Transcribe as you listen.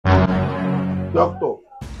Doctor.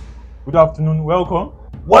 Good afternoon, welcome.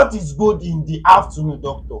 What is good in the afternoon,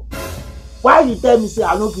 doctor? Why you tell me say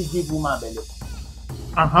I no fit give woman belle?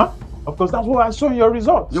 Of course, that's what I saw in your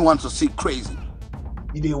results. You want to see crazy?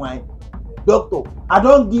 You dey whine? Doctor, I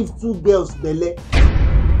don give 2 girls belle.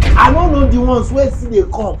 I don't know the ones wey still dey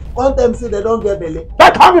come tell me say they don get belle.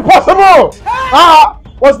 That can't be possible!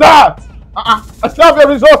 What's that? I still have your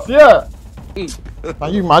results here.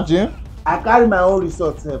 Can you imagine? I carry my own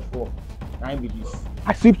results here for. Na be this.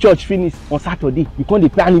 I sweep church finish on Saturday. You can't dey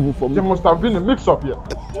plan even for me. There must have been a mix-up here.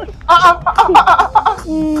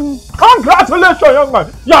 Congratulations, young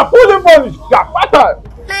man. You are fully punished. You are fatal.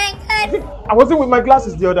 I wasn't with my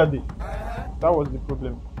glasses the other day. That was the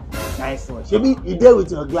problem. Nice one. Shebi, you there with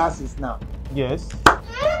your glasses now? Yes.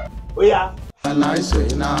 Oh yeah.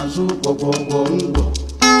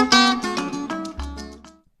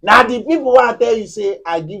 Now the people wey tell you say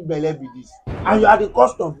I give belle be this, and you are the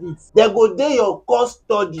cost of it. They go dey your cost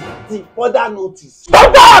study till further notice.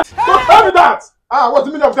 Stop that! Don't tell me that! What's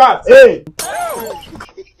the meaning of that? Hey!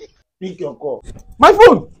 Pick your call. My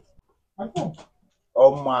phone! My phone.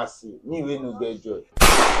 Oh mercy, me wey no get joy.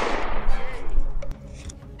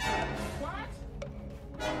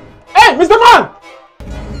 Hey, Mr. Man!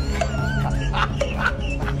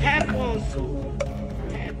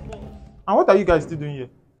 And what are you guys still doing here?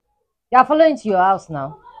 You are following to your house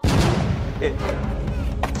now.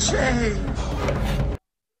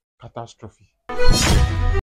 Catastrophe.